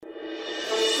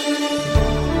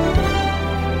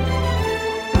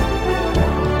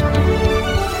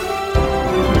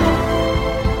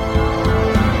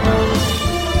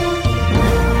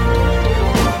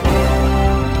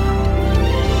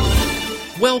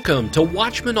Welcome to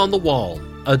Watchman on the Wall,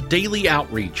 a daily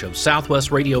outreach of Southwest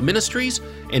Radio Ministries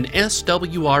and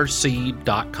SWRC.com.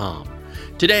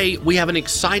 Today, we have an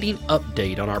exciting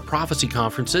update on our prophecy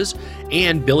conferences,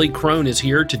 and Billy Crone is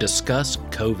here to discuss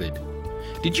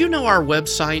COVID. Did you know our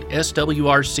website,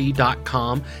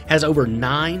 SWRC.com, has over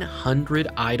 900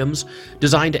 items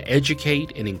designed to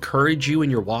educate and encourage you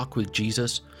in your walk with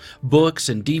Jesus? Books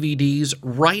and DVDs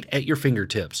right at your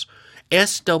fingertips.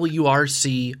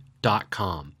 SWRC.com.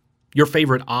 Your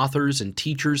favorite authors and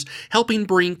teachers helping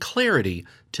bring clarity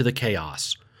to the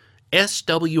chaos.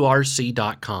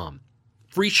 SWRC.com.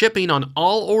 Free shipping on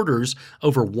all orders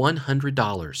over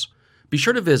 $100. Be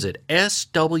sure to visit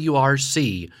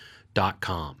SWRC.com.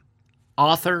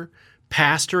 Author,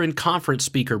 pastor, and conference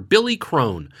speaker Billy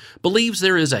Crone believes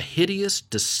there is a hideous,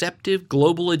 deceptive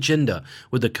global agenda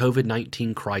with the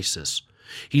COVID-19 crisis.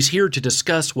 He's here to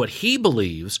discuss what he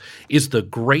believes is the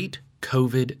great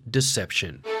COVID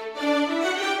deception.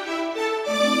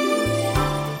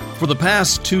 For the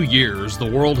past 2 years, the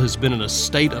world has been in a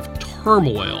state of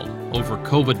turmoil over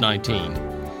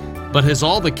COVID-19. But has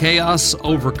all the chaos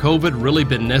over COVID really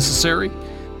been necessary?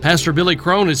 Pastor Billy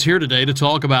Crone is here today to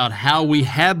talk about how we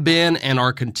have been and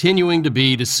are continuing to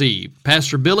be deceived.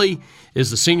 Pastor Billy is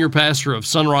the senior pastor of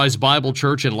Sunrise Bible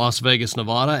Church in Las Vegas,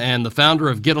 Nevada, and the founder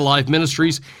of Get Alive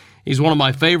Ministries. He's one of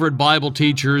my favorite Bible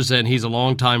teachers, and he's a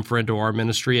longtime friend to our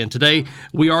ministry. And today,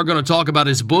 we are going to talk about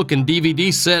his book and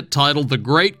DVD set titled The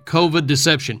Great COVID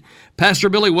Deception. Pastor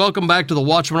Billy, welcome back to the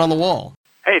Watchman on the Wall.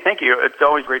 Hey, thank you. It's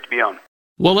always great to be on.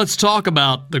 Well, let's talk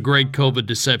about the Great COVID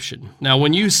Deception. Now,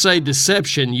 when you say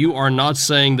deception, you are not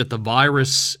saying that the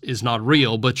virus is not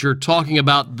real, but you're talking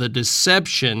about the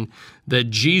deception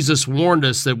that Jesus warned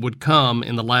us that would come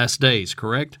in the last days,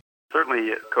 correct?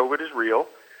 Certainly, COVID is real.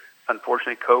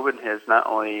 Unfortunately, COVID has not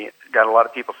only got a lot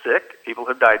of people sick, people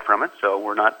have died from it, so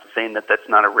we're not saying that that's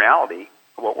not a reality.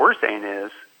 What we're saying is,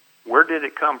 where did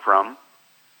it come from?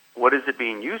 What is it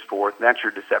being used for? That's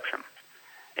your deception.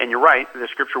 And you're right, the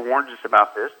Scripture warns us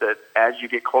about this, that as you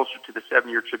get closer to the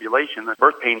 7-year tribulation, the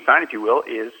birth pain sign, if you will,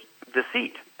 is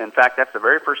deceit. In fact, that's the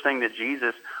very first thing that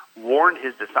Jesus warned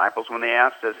his disciples when they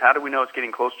asked us, how do we know it's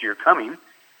getting close to your coming?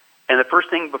 And the first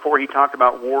thing before he talked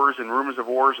about wars and rumors of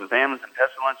wars and famines and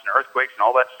pestilence and earthquakes and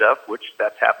all that stuff, which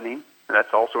that's happening, and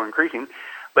that's also increasing,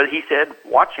 but he said,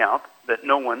 watch out that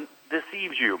no one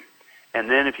deceives you. And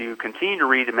then if you continue to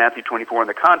read in Matthew 24 in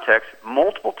the context,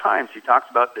 multiple times he talks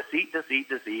about deceit, deceit,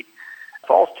 deceit,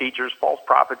 false teachers, false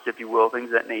prophets, if you will, things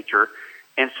of that nature.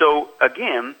 And so,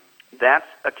 again, that's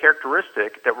a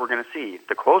characteristic that we're going to see.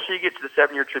 The closer you get to the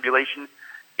 7-year tribulation,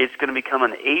 it's going to become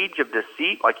an age of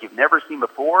deceit like you've never seen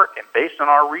before. And based on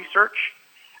our research,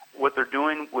 what they're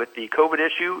doing with the COVID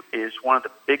issue is one of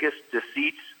the biggest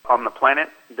deceits on the planet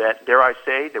that, dare I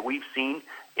say, that we've seen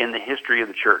in the history of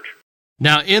the church.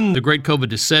 Now, in the Great COVID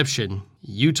Deception,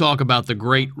 you talk about the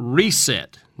Great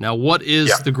Reset. Now, what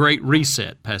is the Great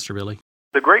Reset, Pastor Billy?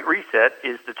 The Great Reset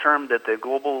is the term that the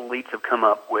global elites have come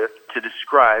up with to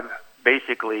describe,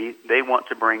 basically, they want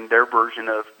to bring their version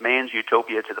of man's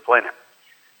utopia to the planet.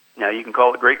 Now, you can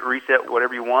call it Great Reset,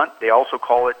 whatever you want. They also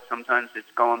call it, sometimes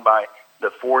it's gone by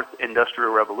the Fourth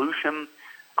Industrial Revolution.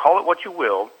 Call it what you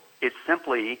will. It's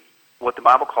simply what the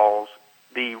Bible calls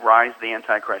the rise of the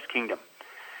Antichrist kingdom.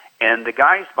 And the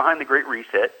guys behind the Great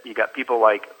Reset, you got people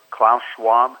like Klaus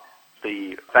Schwab,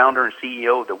 the founder and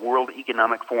CEO of the World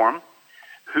Economic Forum,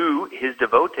 who, his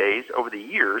devotees over the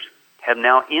years, have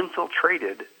now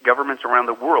infiltrated governments around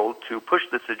the world to push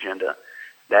this agenda.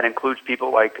 That includes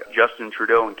people like Justin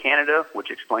Trudeau in Canada,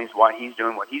 which explains why he's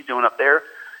doing what he's doing up there.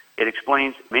 It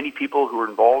explains many people who are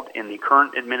involved in the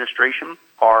current administration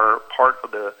are part of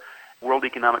the World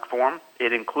Economic Forum.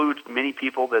 It includes many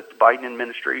people that the Biden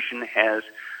administration has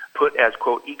put as,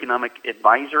 quote, economic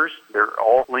advisors. They're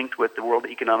all linked with the World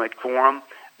Economic Forum.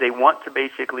 They want to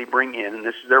basically bring in, and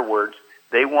this is their words,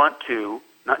 they want to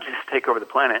not just take over the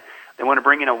planet, they want to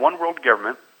bring in a one-world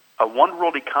government, a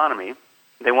one-world economy.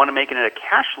 They want to make it a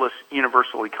cashless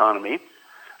universal economy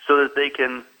so that they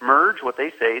can merge what they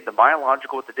say, the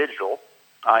biological with the digital,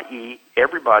 i.e.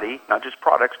 everybody, not just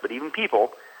products, but even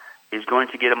people, is going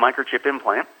to get a microchip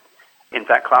implant. In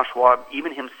fact, Klaus Schwab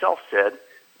even himself said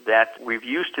that we've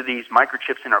used to these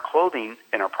microchips in our clothing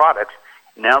and our products.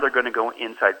 Now they're going to go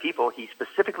inside people. He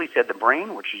specifically said the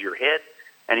brain, which is your head,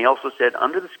 and he also said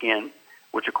under the skin,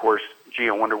 which, of course, gee,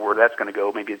 I wonder where that's going to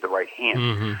go. Maybe it's the right hand.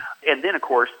 Mm-hmm. And then, of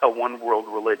course, a one-world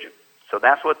religion. So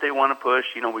that's what they want to push.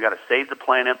 You know, we got to save the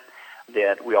planet,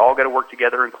 that we all got to work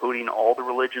together, including all the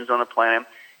religions on the planet,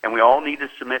 and we all need to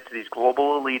submit to these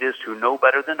global elitists who know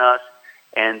better than us,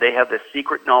 and they have this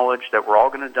secret knowledge that we're all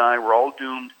going to die, we're all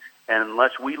doomed, and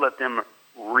unless we let them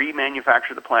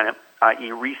remanufacture the planet,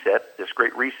 i.e. reset, this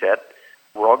great reset.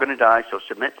 We're all going to die, so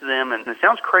submit to them. And it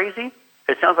sounds crazy.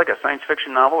 It sounds like a science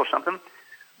fiction novel or something.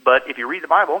 But if you read the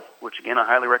Bible, which, again, I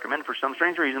highly recommend for some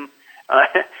strange reason,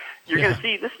 you're going to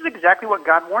see this is exactly what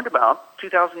God warned about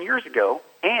 2,000 years ago.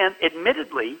 And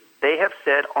admittedly, they have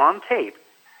said on tape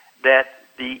that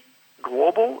the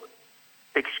global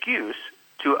excuse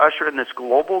to usher in this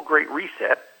global great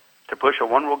reset, to push a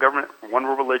one world government, one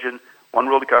world religion, one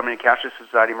world economy, cashless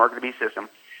society, market of the beast system,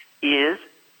 is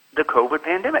the COVID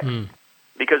pandemic.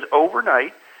 Because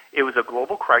overnight, it was a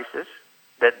global crisis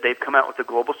that they've come out with a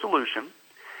global solution.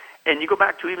 And you go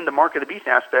back to even the mark of the beast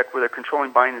aspect where they're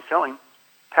controlling buying and selling.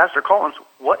 Pastor Collins,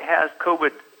 what has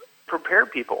COVID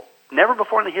prepared people? Never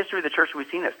before in the history of the church have we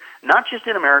seen this. Not just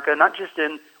in America, not just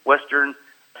in Western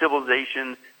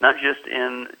civilization, not just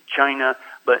in China,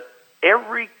 but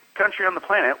every country on the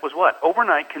planet was what?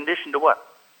 Overnight conditioned to what?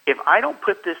 If I don't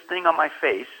put this thing on my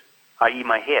face, i.e.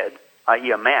 my head,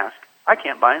 i.e. a mask, I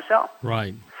can't buy and sell.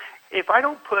 Right. If I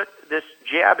don't put this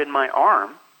jab in my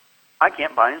arm, I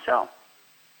can't buy and sell.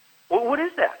 Well, what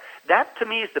is that? That, to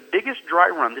me, is the biggest dry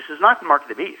run. This is not the mark of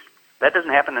the beast. That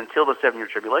doesn't happen until the 7-year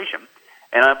tribulation.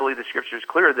 And I believe the Scripture is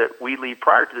clear that we leave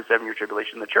prior to the 7-year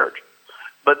tribulation in the church.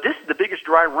 But this is the biggest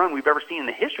dry run we've ever seen in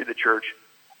the history of the church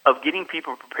of getting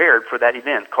people prepared for that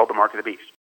event called the mark of the beast.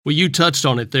 Well, you touched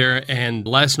on it there, and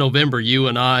last November you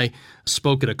and I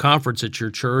spoke at a conference at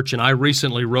your church, and I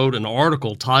recently wrote an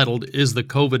article titled, "Is the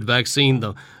COVID vaccine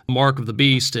the mark of the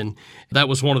beast?" And that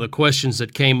was one of the questions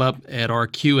that came up at our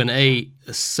Q&A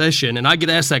session, and I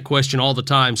get asked that question all the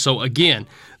time. So again,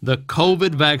 the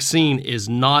COVID vaccine is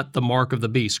not the mark of the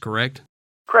beast, correct?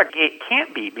 Correct. It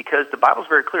can't be, because the Bible's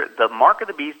very clear. The mark of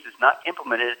the beast is not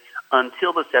implemented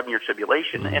until the 7-year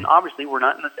tribulation, and obviously we're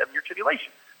not in the 7-year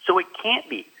tribulation. So it can't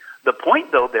be. The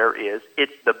point, though, there is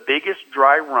it's the biggest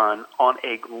dry run on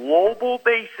a global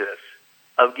basis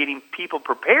of getting people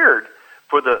prepared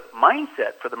for the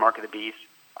mindset for the mark of the beast,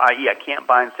 i.e. I can't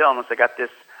buy and sell unless I got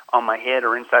this on my head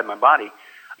or inside my body,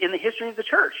 in the history of the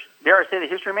church. Dare I say the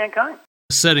history of mankind.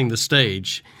 Setting the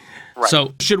stage. Right.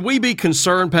 So should we be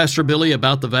concerned, Pastor Billy,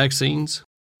 about the vaccines?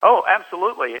 Oh,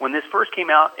 absolutely. When this first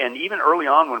came out, and even early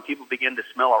on when people began to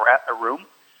smell a rat in a room,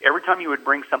 every time you would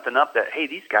bring something up that, hey,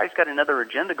 these guys got another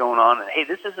agenda going on, and hey,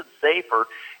 this isn't safe, or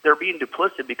they're being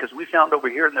duplicit because we found over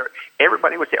here, and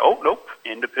everybody would say, oh, nope,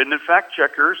 independent fact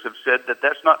checkers have said that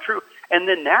that's not true. And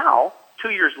then now,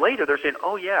 2 years later, they're saying,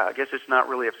 oh, yeah, I guess it's not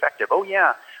really effective. Oh,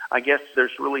 yeah, I guess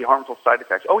there's really harmful side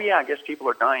effects. Oh, yeah, I guess people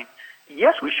are dying.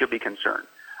 Yes, we should be concerned.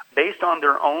 Based on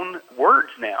their own words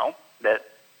now, that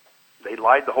they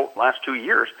lied the whole last 2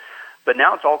 years, but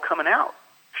now it's all coming out.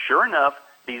 Sure enough,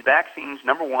 these vaccines,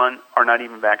 number one, are not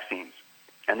even vaccines.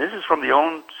 And this is from the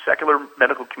own secular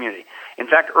medical community. In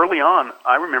fact, early on,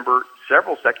 I remember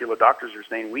several secular doctors are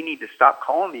saying we need to stop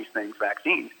calling these things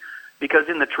vaccines, because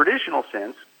in the traditional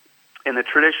sense, in the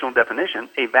traditional definition,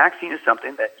 a vaccine is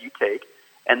something that you take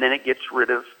and then it gets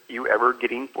rid of you ever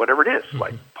getting whatever it is,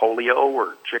 like polio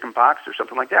or chicken pox or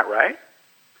something like that, right?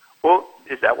 Well,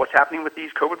 is that what's happening with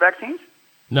these COVID vaccines?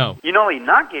 No. You not only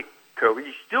not get COVID,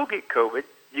 you still get COVID.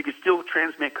 You can still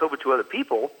transmit COVID to other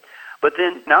people, but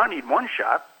then now I need one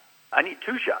shot. I need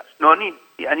 2 shots. No, I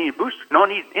need a booster. No, I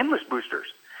need endless boosters.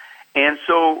 And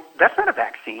so that's not a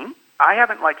vaccine. I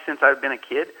haven't, since I've been a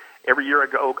kid, every year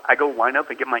I go line up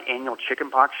and get my annual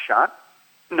chickenpox shot.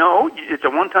 No, it's a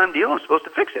one-time deal. I'm supposed to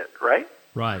fix it, right?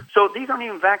 Right. So these aren't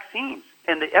even vaccines.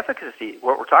 And the efficacy,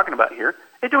 what we're talking about here,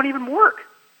 it don't even work.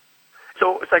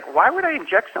 So it's like, why would I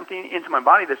inject something into my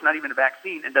body that's not even a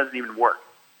vaccine and doesn't even work?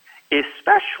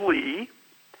 Especially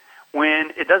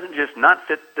when it doesn't just not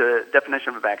fit the definition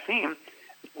of a vaccine,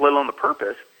 let alone the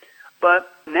purpose, but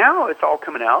now it's all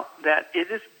coming out that it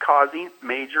is causing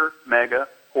major, mega,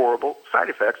 horrible side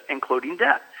effects, including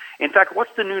death. In fact,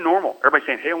 what's the new normal? Everybody's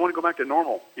saying, hey, I want to go back to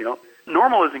normal.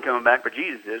 Normal isn't coming back, but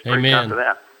Jesus is. Praise God for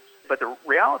that. But the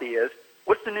reality is,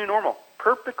 what's the new normal?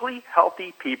 Perfectly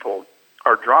healthy people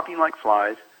are dropping like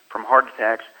flies from heart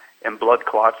attacks and blood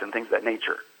clots and things of that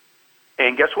nature.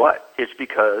 And guess what? It's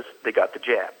because they got the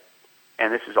jab.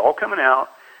 And this is all coming out.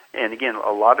 And again,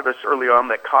 a lot of us early on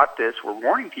that caught this were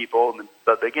warning people.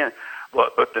 But again,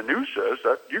 but the news says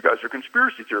that you guys are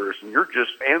conspiracy theorists and you're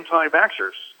just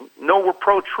anti-vaxxers. No, we're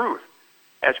pro-truth,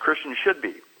 as Christians should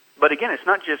be. But again, it's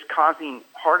not just causing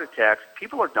heart attacks.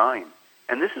 People are dying.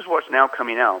 And this is what's now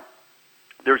coming out.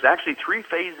 There's actually 3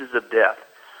 phases of death.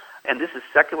 And this is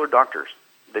secular doctors.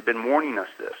 They've been warning us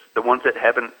this, the ones that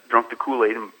haven't drunk the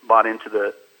Kool-Aid and bought into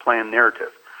the planned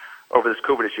narrative over this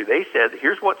COVID issue. They said,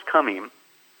 here's what's coming,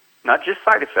 not just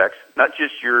side effects, not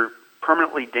just you're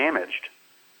permanently damaged,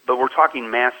 but we're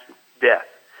talking mass death.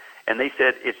 And they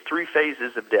said it's 3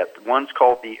 phases of death. One's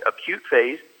called the acute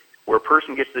phase, where a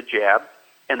person gets the jab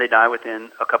and they die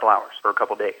within a couple hours or a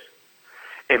couple days.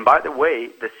 And by the way,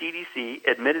 the CDC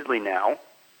admittedly now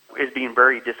is being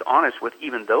very dishonest with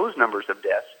even those numbers of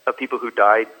deaths of people who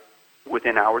died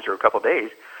within hours or a couple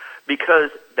days, because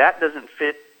that doesn't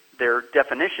fit their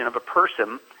definition of a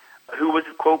person who was,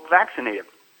 quote, vaccinated.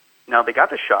 Now, they got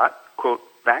the shot, quote,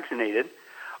 vaccinated,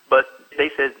 but they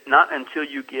said not until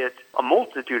you get a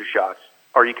multitude of shots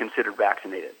are you considered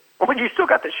vaccinated. Well, you still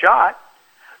got the shot,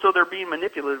 so they're being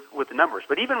manipulative with the numbers.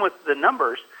 But even with the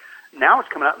numbers, now it's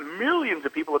coming out, millions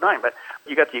of people are dying. But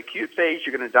you got the acute phase,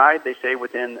 you're going to die, they say,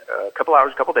 within a couple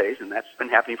hours, a couple days, and that's been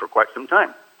happening for quite some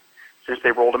time since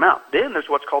they rolled them out. Then there's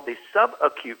what's called the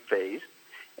subacute phase,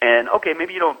 and okay,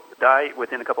 maybe you don't die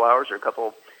within a couple hours or a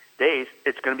couple days,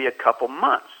 it's going to be a couple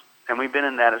months. And we've been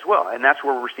in that as well. And that's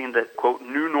where we're seeing the, quote,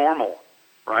 new normal,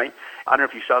 right? I don't know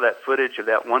if you saw that footage of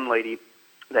that one lady,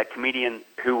 that comedian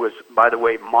who was, by the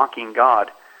way, mocking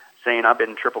God, saying, I've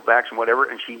been triple vaxxed and whatever,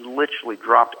 and she literally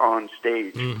dropped on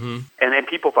stage. Mm-hmm. And then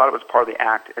people thought it was part of the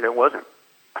act, and it wasn't.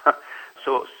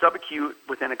 So subacute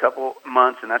within a couple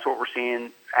months, and that's what we're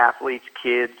seeing, athletes,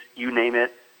 kids, you name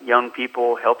it, young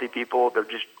people, healthy people, they're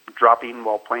just dropping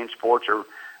while playing sports or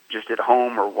just at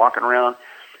home or walking around.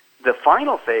 The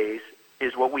final phase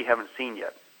is what we haven't seen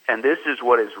yet. And this is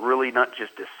what is really not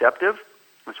just deceptive.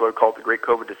 That's what I call it the great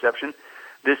COVID deception.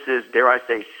 This is, dare I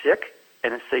say, sick,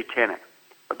 and it's satanic.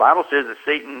 The Bible says that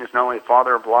Satan is not only the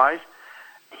father of lies,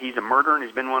 he's a murderer, and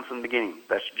he's been one from the beginning.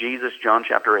 That's Jesus, John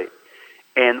chapter 8.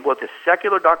 And what the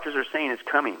secular doctors are saying is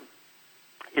coming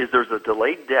is there's a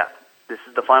delayed death. This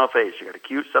is the final phase. You got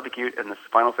acute, subacute, and this is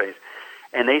the final phase.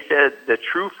 And they said the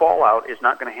true fallout is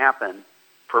not going to happen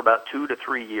for about 2 to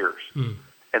 3 years.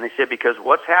 And they said because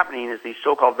what's happening is these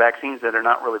so-called vaccines that are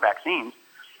not really vaccines,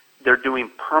 they're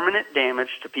doing permanent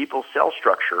damage to people's cell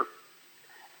structure.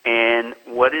 And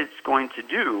what it's going to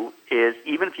do is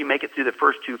even if you make it through the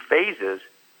first 2 phases,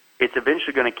 it's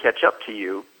eventually going to catch up to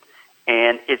you,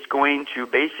 and it's going to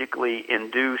basically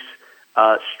induce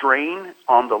strain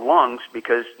on the lungs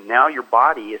because now your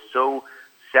body is so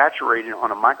saturated on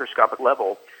a microscopic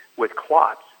level with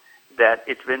clots that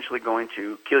it's eventually going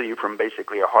to kill you from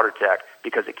basically a heart attack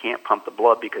because it can't pump the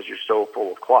blood because you're so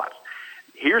full of clots.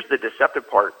 Here's the deceptive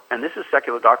part, and this is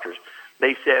secular doctors.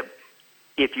 They said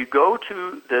if you go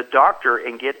to the doctor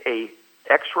and get a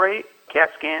X-ray,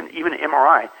 CAT scan, even an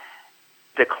MRI,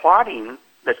 the clotting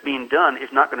that's being done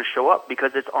is not going to show up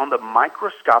because it's on the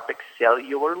microscopic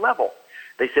cellular level.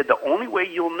 They said the only way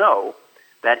you'll know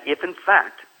that if, in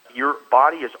fact, your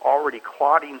body is already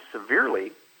clotting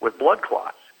severely with blood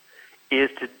clots is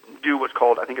to do what's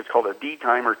called, I think it's called a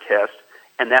D-dimer test,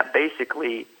 and that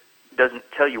basically doesn't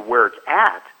tell you where it's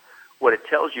at. What it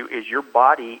tells you is your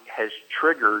body has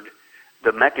triggered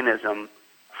the mechanism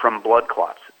from blood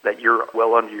clots, that you're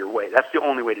well under your way. That's the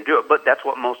only way to do it, but that's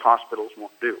what most hospitals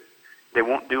won't do. They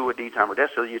won't do a D-dimer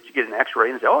test, so you get an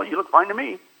X-ray and say, oh, you look fine to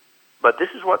me. But this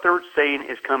is what they're saying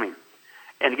is coming.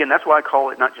 And again, that's why I call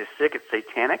it not just sick, it's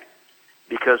satanic,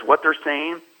 because what they're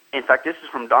saying, in fact, this is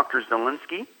from Dr.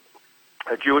 Zelensky,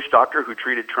 a Jewish doctor who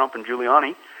treated Trump and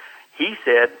Giuliani. He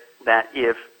said that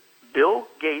if Bill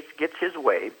Gates gets his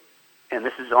way, and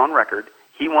this is on record,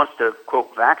 he wants to,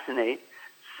 quote, vaccinate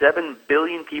 7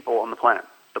 billion people on the planet,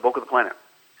 the bulk of the planet.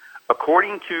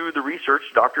 According to the research,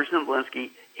 Dr. Zelensky,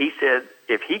 he said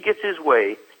if he gets his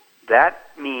way, that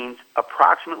means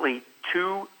approximately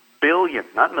 2 billion,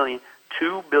 not million,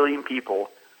 2 billion people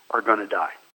are going to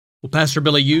die. Well, Pastor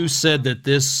Billy, you said that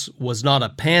this was not a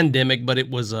pandemic, but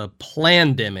it was a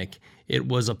plandemic. It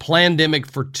was a plandemic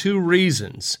for 2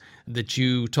 reasons that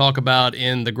you talk about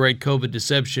in the Great COVID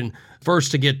Deception.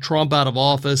 First, to get Trump out of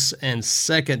office, and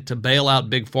second, to bail out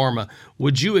Big Pharma.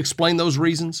 Would you explain those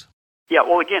reasons? Yeah,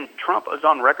 well, again, Trump is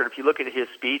on record. If you look at his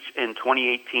speech in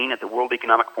 2018 at the World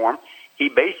Economic Forum, he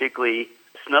basically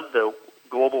snubbed the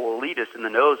global elitists in the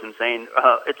nose and saying,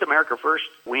 it's America first,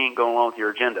 we ain't going along with your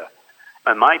agenda.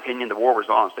 In my opinion, the war was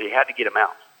on, so you had to get him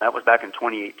out. That was back in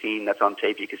 2018. That's on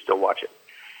tape. You can still watch it.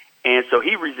 And so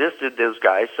he resisted those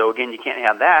guys. So, again, you can't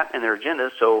have that in their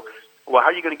agenda. So, well, how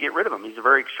are you going to get rid of him? He's a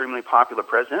very extremely popular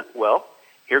president. Well,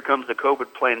 here comes the COVID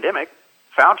pandemic.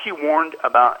 Fauci warned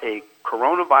about a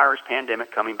coronavirus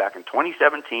pandemic coming back in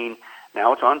 2017.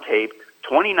 Now it's on tape.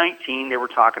 2019, they were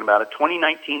talking about it.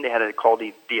 2019, they had it called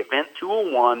the Event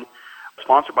 201,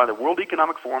 sponsored by the World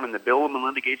Economic Forum and the Bill and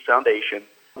Melinda Gates Foundation,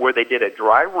 where they did a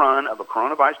dry run of a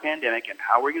coronavirus pandemic and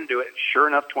how we're going to do it. And sure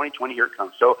enough, 2020, here it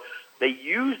comes. So they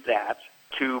used that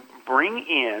to bring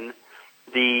in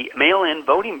the mail-in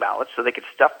voting ballots so they could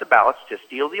stuff the ballots to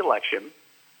steal the election,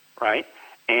 right?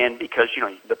 And because,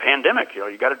 the pandemic,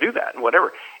 you got to do that and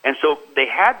whatever. And so they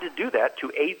had to do that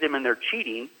to aid them in their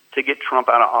cheating to get Trump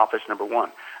out of office, number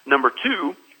one. Number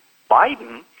two,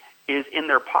 Biden is in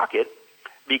their pocket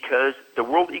because the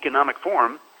World Economic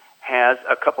Forum has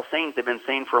a couple sayings they've been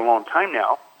saying for a long time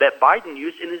now that Biden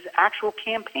used in his actual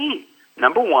campaign.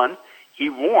 Number one, he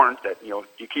warned that,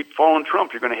 you keep following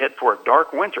Trump, you're going to head for a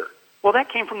dark winter. Well, that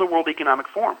came from the World Economic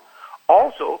Forum.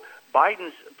 Also,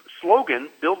 Biden's slogan,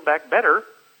 Build Back Better,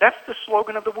 that's the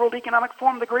slogan of the World Economic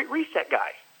Forum, the Great Reset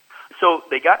guy. So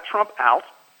they got Trump out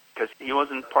because he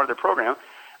wasn't part of the program.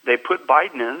 They put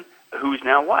Biden in, who's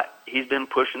now what? He's been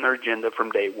pushing their agenda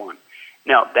from day one.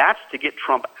 Now, that's to get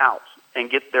Trump out and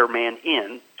get their man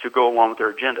in to go along with their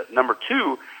agenda. Number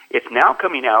two, it's now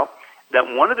coming out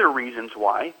that one of their reasons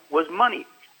why was money.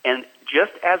 And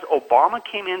just as Obama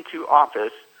came into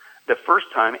office the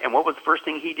first time, and what was the first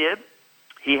thing he did?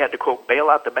 He had to, quote, bail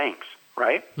out the banks,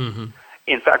 right? Mm-hmm.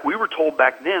 In fact, we were told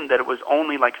back then that it was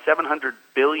only like $700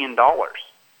 billion,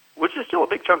 which is still a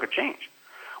big chunk of change.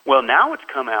 Well, now it's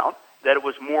come out that it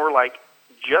was more like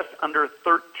just under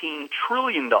 $13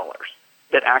 trillion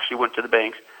that actually went to the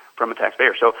banks from a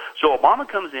taxpayer. So Obama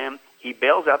comes in, he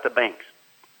bails out the banks,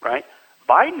 right?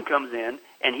 Biden comes in,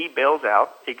 and he bails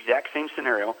out, exact same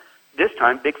scenario, this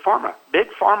time Big Pharma. Big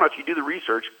Pharma, if you do the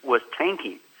research, was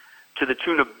tanking to the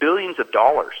tune of billions of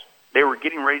dollars. They were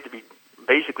getting ready to be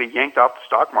basically yanked off the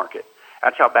stock market.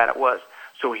 That's how bad it was.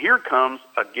 So here comes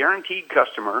a guaranteed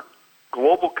customer,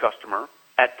 global customer,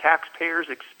 at taxpayers'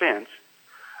 expense.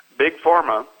 Big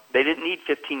Pharma, they didn't need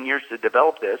 15 years to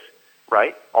develop this,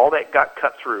 right? All that got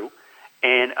cut through.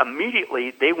 And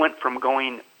immediately they went from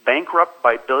going bankrupt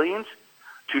by billions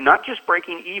to not just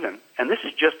breaking even, and this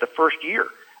is just the first year.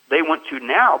 They went to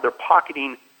now they're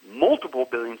pocketing multiple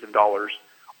billions of dollars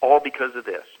all because of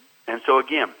this. And so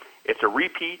again, it's a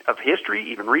repeat of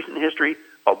history, even recent history.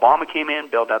 Obama came in,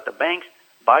 bailed out the banks.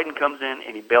 Biden comes in,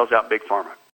 and he bails out Big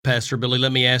Pharma. Pastor Billy,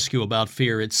 let me ask you about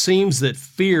fear. It seems that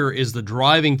fear is the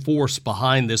driving force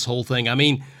behind this whole thing. I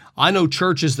mean, I know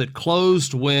churches that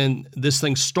closed when this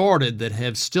thing started that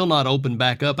have still not opened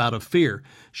back up out of fear.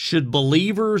 Should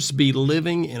believers be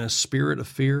living in a spirit of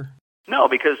fear? No,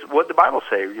 because what the Bible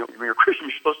say? When you're a Christian,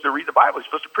 you're supposed to read the Bible. You're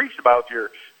supposed to preach the Bible if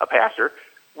you're a pastor.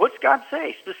 What's God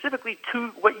say specifically to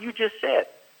what you just said?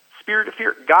 Spirit of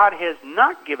fear. God has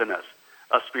not given us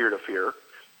a spirit of fear,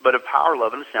 but of power,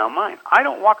 love, and a sound mind. I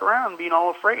don't walk around being all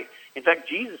afraid. In fact,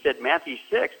 Jesus said in Matthew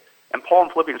 6 and Paul in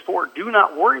Philippians 4, do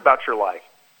not worry about your life,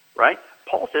 right?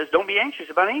 Paul says don't be anxious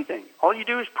about anything. All you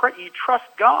do is pray. You trust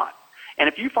God. And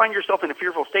if you find yourself in a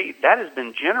fearful state, that has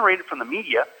been generated from the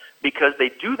media because they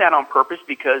do that on purpose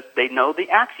because they know the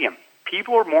axiom.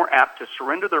 People are more apt to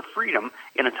surrender their freedom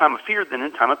in a time of fear than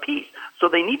in a time of peace. So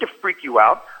they need to freak you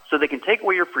out so they can take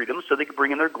away your freedom so they can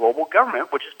bring in their global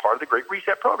government, which is part of the Great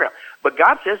Reset program. But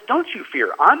God says, don't you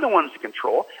fear. I'm the one that's in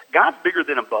control. God's bigger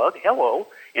than a bug. Hello.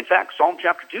 In fact, Psalm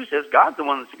chapter 2 says God's the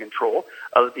one that's in control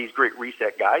of these Great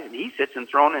Reset guys, and he sits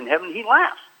enthroned in heaven and he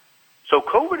laughs. So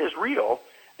COVID is real.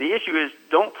 The issue is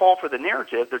don't fall for the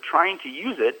narrative. They're trying to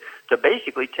use it to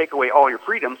basically take away all your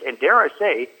freedoms. And dare I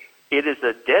say, it is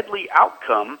a deadly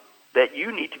outcome that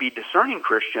you need to be discerning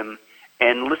Christian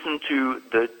and listen to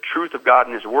the truth of God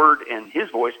and his word and his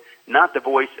voice, not the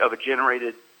voice of a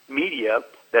generated media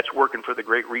that's working for the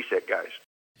Great Reset guys.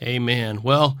 Amen.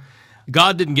 Well,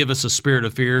 God didn't give us a spirit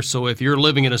of fear, so if you're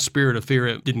living in a spirit of fear,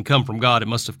 it didn't come from God. It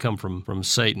must have come from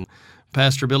Satan.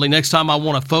 Pastor Billy, next time I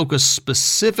want to focus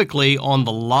specifically on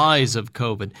the lies of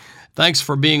COVID. Thanks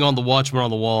for being on the Watchman on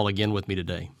the Wall again with me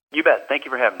today. You bet. Thank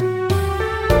you for having me.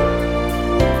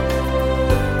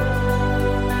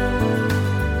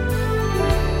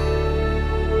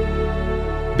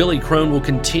 Billy Crone will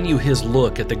continue his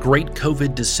look at the great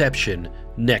COVID deception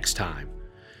next time.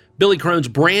 Billy Crone's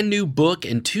brand new book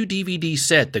and 2 DVD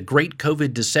set, The Great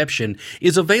COVID Deception,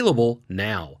 is available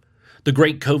now. The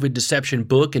Great COVID Deception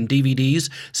book and DVDs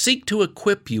seek to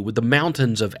equip you with the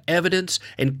mountains of evidence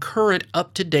and current,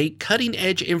 up-to-date,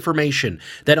 cutting-edge information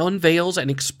that unveils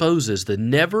and exposes the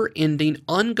never-ending,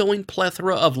 ongoing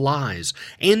plethora of lies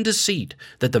and deceit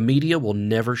that the media will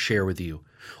never share with you.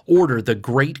 Order The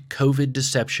Great COVID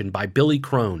Deception by Billy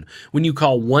Crone when you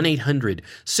call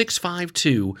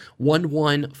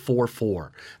 1-800-652-1144.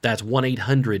 That's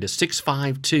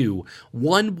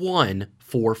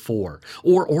 1-800-652-1144.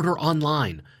 Or order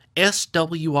online,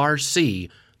 swrc.com.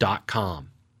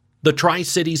 The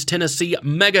Tri-Cities Tennessee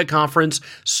Mega Conference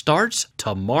starts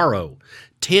tomorrow.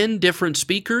 10 different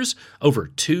speakers over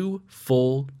 2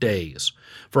 full days.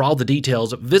 For all the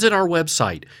details, visit our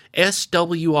website, swrc.com,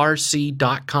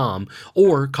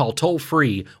 or call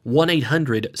toll-free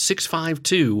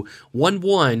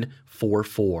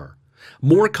 1-800-652-1144.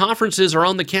 More conferences are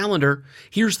on the calendar.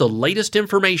 Here's the latest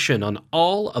information on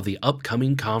all of the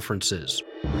upcoming conferences.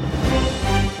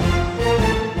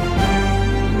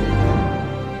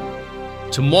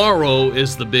 Tomorrow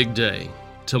is the big day.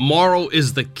 Tomorrow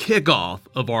is the kickoff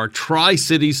of our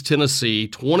Tri-Cities Tennessee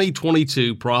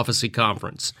 2022 Prophecy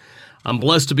Conference. I'm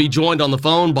blessed to be joined on the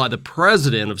phone by the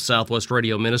president of Southwest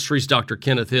Radio Ministries, Dr.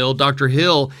 Kenneth Hill. Dr.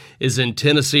 Hill is in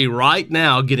Tennessee right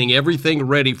now getting everything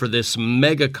ready for this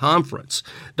mega conference.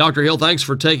 Dr. Hill, thanks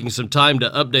for taking some time to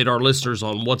update our listeners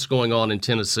on what's going on in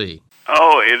Tennessee.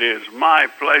 Oh, it is my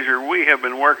pleasure. We have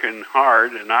been working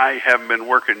hard, and I haven't been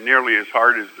working nearly as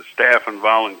hard as the staff and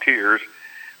volunteers,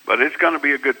 but it's going to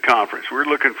be a good conference. We're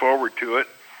looking forward to it.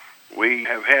 We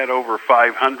have had over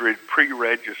 500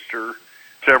 pre-register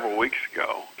several weeks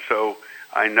ago, so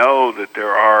I know that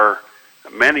there are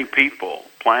many people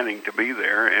planning to be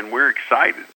there, and we're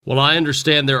excited. Well, I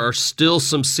understand there are still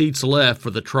some seats left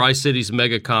for the Tri-Cities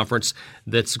Mega Conference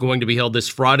that's going to be held this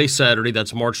Friday, Saturday.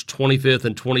 That's March 25th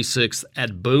and 26th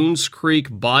at Boones Creek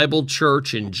Bible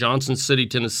Church in Johnson City,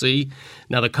 Tennessee.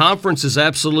 Now, the conference is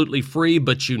absolutely free,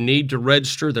 but you need to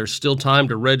register. There's still time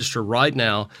to register right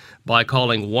now by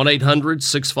calling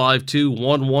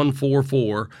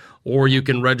 1-800-652-1144, or you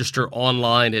can register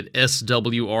online at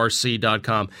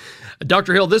swrc.com.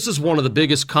 Dr. Hill, this is one of the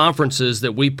biggest conferences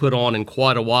that we put on in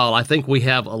quite a while. I think we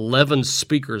have 11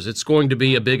 speakers. It's going to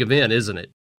be a big event, isn't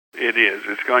it? It is.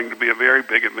 It's going to be a very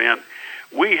big event.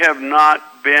 We have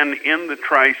not been in the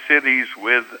Tri-Cities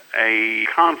with a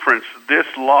conference this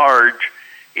large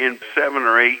in 7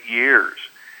 or 8 years.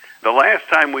 The last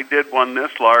time we did one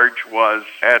this large was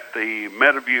at the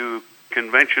Meadowview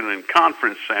Convention and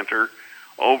Conference Center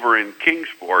over in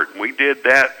Kingsport. We did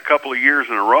that a couple of years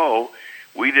in a row.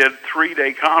 We did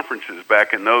 3-day conferences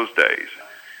back in those days.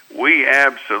 We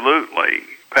absolutely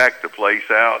packed the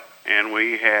place out, and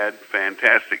we had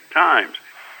fantastic times.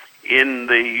 In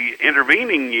the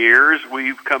intervening years,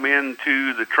 we've come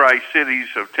into the Tri-Cities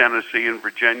of Tennessee and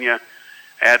Virginia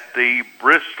at the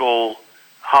Bristol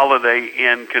Holiday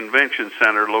Inn Convention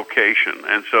Center location.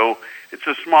 And so it's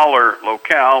a smaller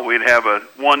locale. We'd have a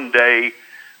 1-day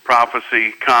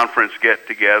prophecy conference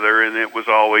get-together, and it was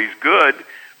always good.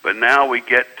 But now we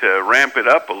get to ramp it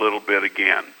up a little bit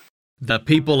again. The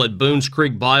people at Boones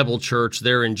Creek Bible Church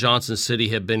there in Johnson City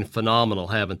have been phenomenal,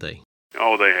 haven't they?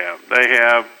 Oh, they have. They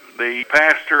have. The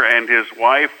pastor and his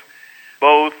wife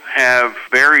both have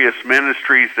various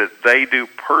ministries that they do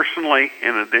personally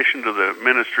in addition to the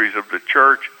ministries of the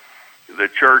church. The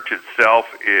church itself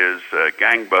is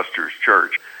Gangbusters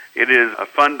Church. It is a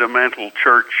fundamental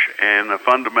church in a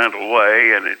fundamental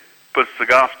way, and it puts the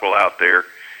gospel out there.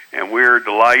 And we're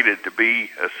delighted to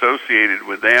be associated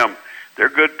with them. They're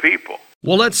good people.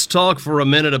 Well, let's talk for a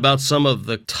minute about some of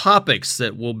the topics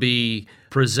that will be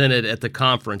presented at the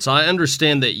conference. I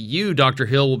understand that you, Dr.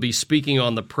 Hill, will be speaking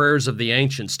on the prayers of the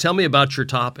ancients. Tell me about your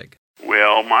topic.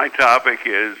 Well, my topic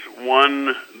is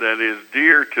one that is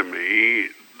dear to me.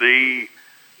 The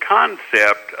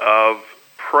concept of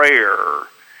prayer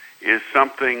is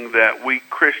something that we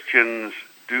Christians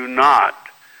do not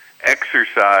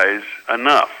exercise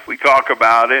enough. We talk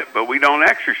about it, but we don't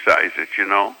exercise it, you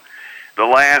know. The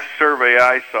last survey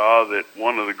I saw that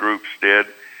one of the groups did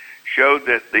showed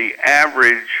that the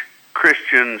average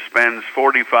Christian spends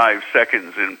 45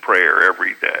 seconds in prayer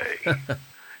every day.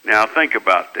 Now think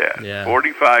about that. Yeah.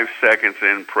 45 seconds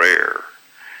in prayer.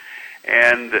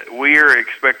 And we are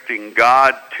expecting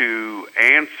God to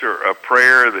answer a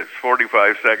prayer that's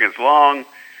 45 seconds long,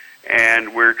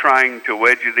 and we're trying to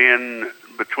wedge it in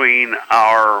between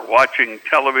our watching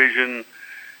television,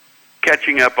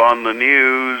 catching up on the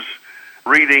news,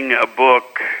 reading a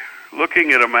book,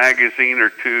 looking at a magazine or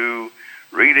two,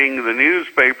 reading the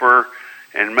newspaper,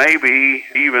 and maybe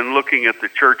even looking at the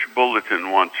church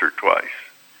bulletin once or twice.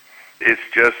 It's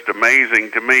just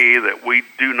amazing to me that we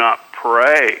do not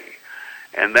pray,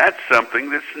 and that's something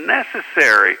that's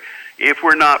necessary. If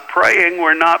we're not praying,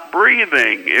 we're not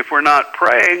breathing. If we're not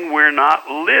praying, we're not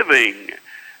living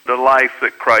the life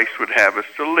that Christ would have us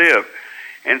to live.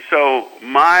 And so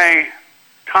my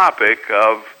topic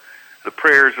of the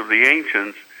prayers of the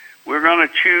ancients, we're going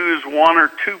to choose 1 or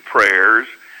 2 prayers,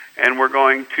 and we're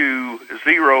going to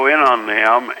zero in on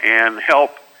them and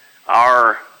help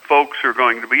our folks who are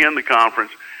going to be in the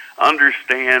conference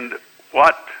understand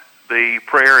what the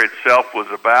prayer itself was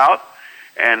about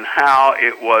and how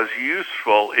it was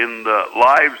useful in the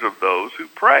lives of those who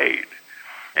prayed.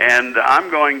 And I'm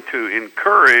going to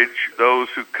encourage those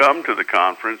who come to the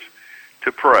conference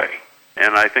to pray.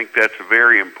 And I think that's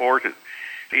very important.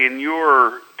 In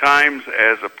your times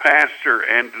as a pastor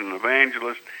and an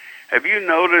evangelist, have you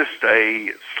noticed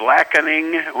a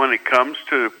slackening when it comes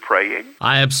to praying?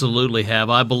 I absolutely have.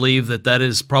 I believe that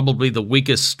is probably the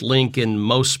weakest link in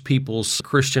most people's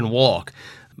Christian walk.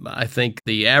 I think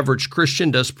the average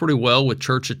Christian does pretty well with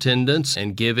church attendance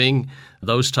and giving,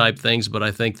 those type things, but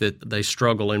I think that they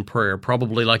struggle in prayer,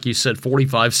 probably, like you said,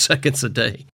 45 seconds a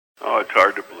day. Oh, it's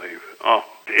hard to believe. Oh,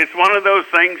 it's one of those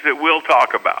things that we'll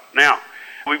talk about. Now,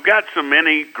 we've got so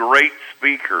many great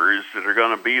speakers that are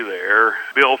going to be there.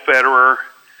 Bill Federer,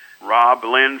 Rob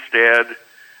Lindstedt,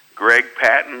 Greg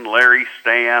Patton, Larry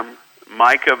Stamm,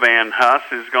 Micah Van Huss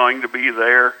is going to be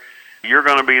there. You're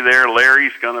going to be there.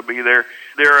 Larry's going to be there.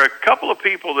 There are a couple of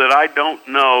people that I don't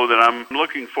know that I'm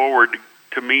looking forward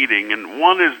to meeting, and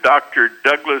one is Dr.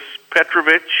 Douglas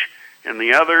Petrovich, and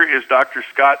the other is Dr.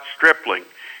 Scott Stripling.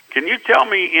 Can you tell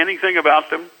me anything about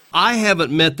them? I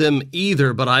haven't met them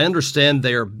either, but I understand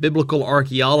they are biblical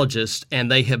archaeologists, and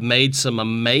they have made some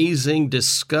amazing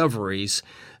discoveries,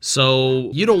 so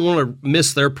you don't want to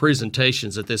miss their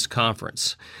presentations at this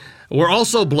conference. We're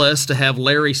also blessed to have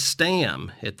Larry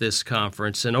Stamm at this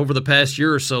conference, and over the past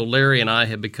year or so, Larry and I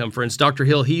have become friends. Dr.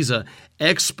 Hill, he's an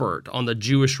expert on the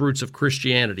Jewish roots of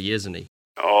Christianity, isn't he?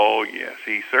 Oh, yes,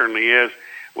 he certainly is.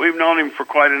 We've known him for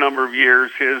quite a number of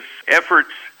years. His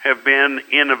efforts have been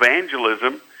in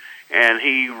evangelism, and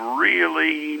he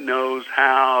really knows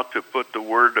how to put the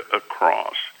word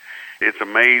across. It's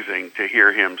amazing to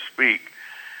hear him speak.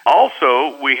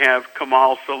 Also, we have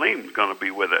Kamal Salim going to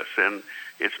be with us, and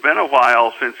it's been a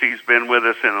while since he's been with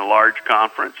us in a large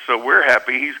conference, so we're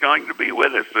happy he's going to be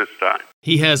with us this time.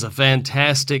 He has a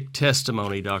fantastic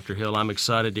testimony, Dr. Hill. I'm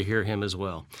excited to hear him as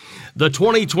well. The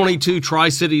 2022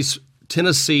 Tri-Cities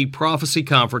Tennessee Prophecy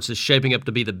Conference is shaping up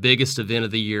to be the biggest event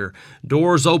of the year.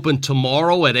 Doors open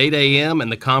tomorrow at 8 a.m.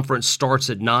 and the conference starts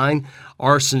at 9.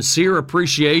 Our sincere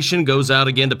appreciation goes out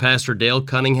again to Pastor Dale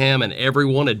Cunningham and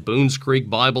everyone at Boones Creek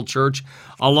Bible Church,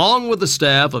 along with the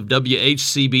staff of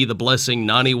WHCB The Blessing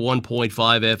 91.5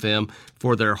 FM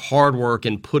for their hard work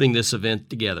in putting this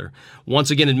event together. Once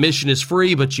again, admission is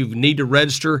free, but you need to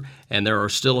register, and there are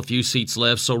still a few seats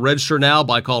left. So register now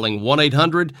by calling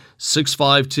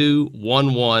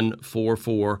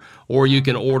 1-800-652-1144, or you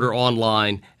can order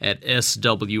online at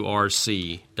swrc.com.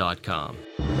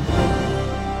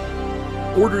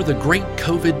 Order The Great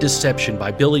COVID Deception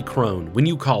by Billy Crone when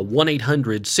you call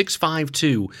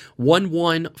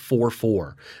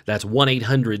 1-800-652-1144. That's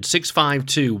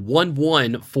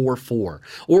 1-800-652-1144.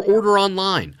 Or order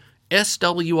online,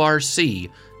 swrc.com.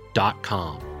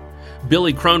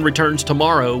 Billy Crone returns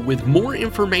tomorrow with more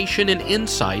information and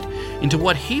insight into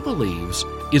what he believes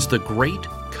is the Great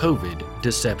COVID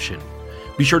Deception.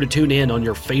 Be sure to tune in on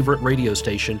your favorite radio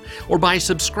station or by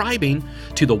subscribing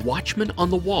to the Watchman on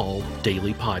the Wall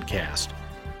daily podcast.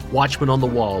 Watchman on the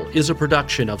Wall is a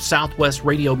production of Southwest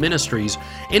Radio Ministries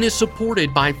and is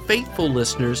supported by faithful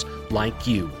listeners like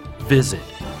you. Visit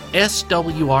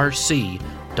swrc.com.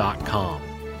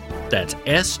 That's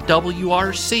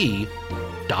swrc.com.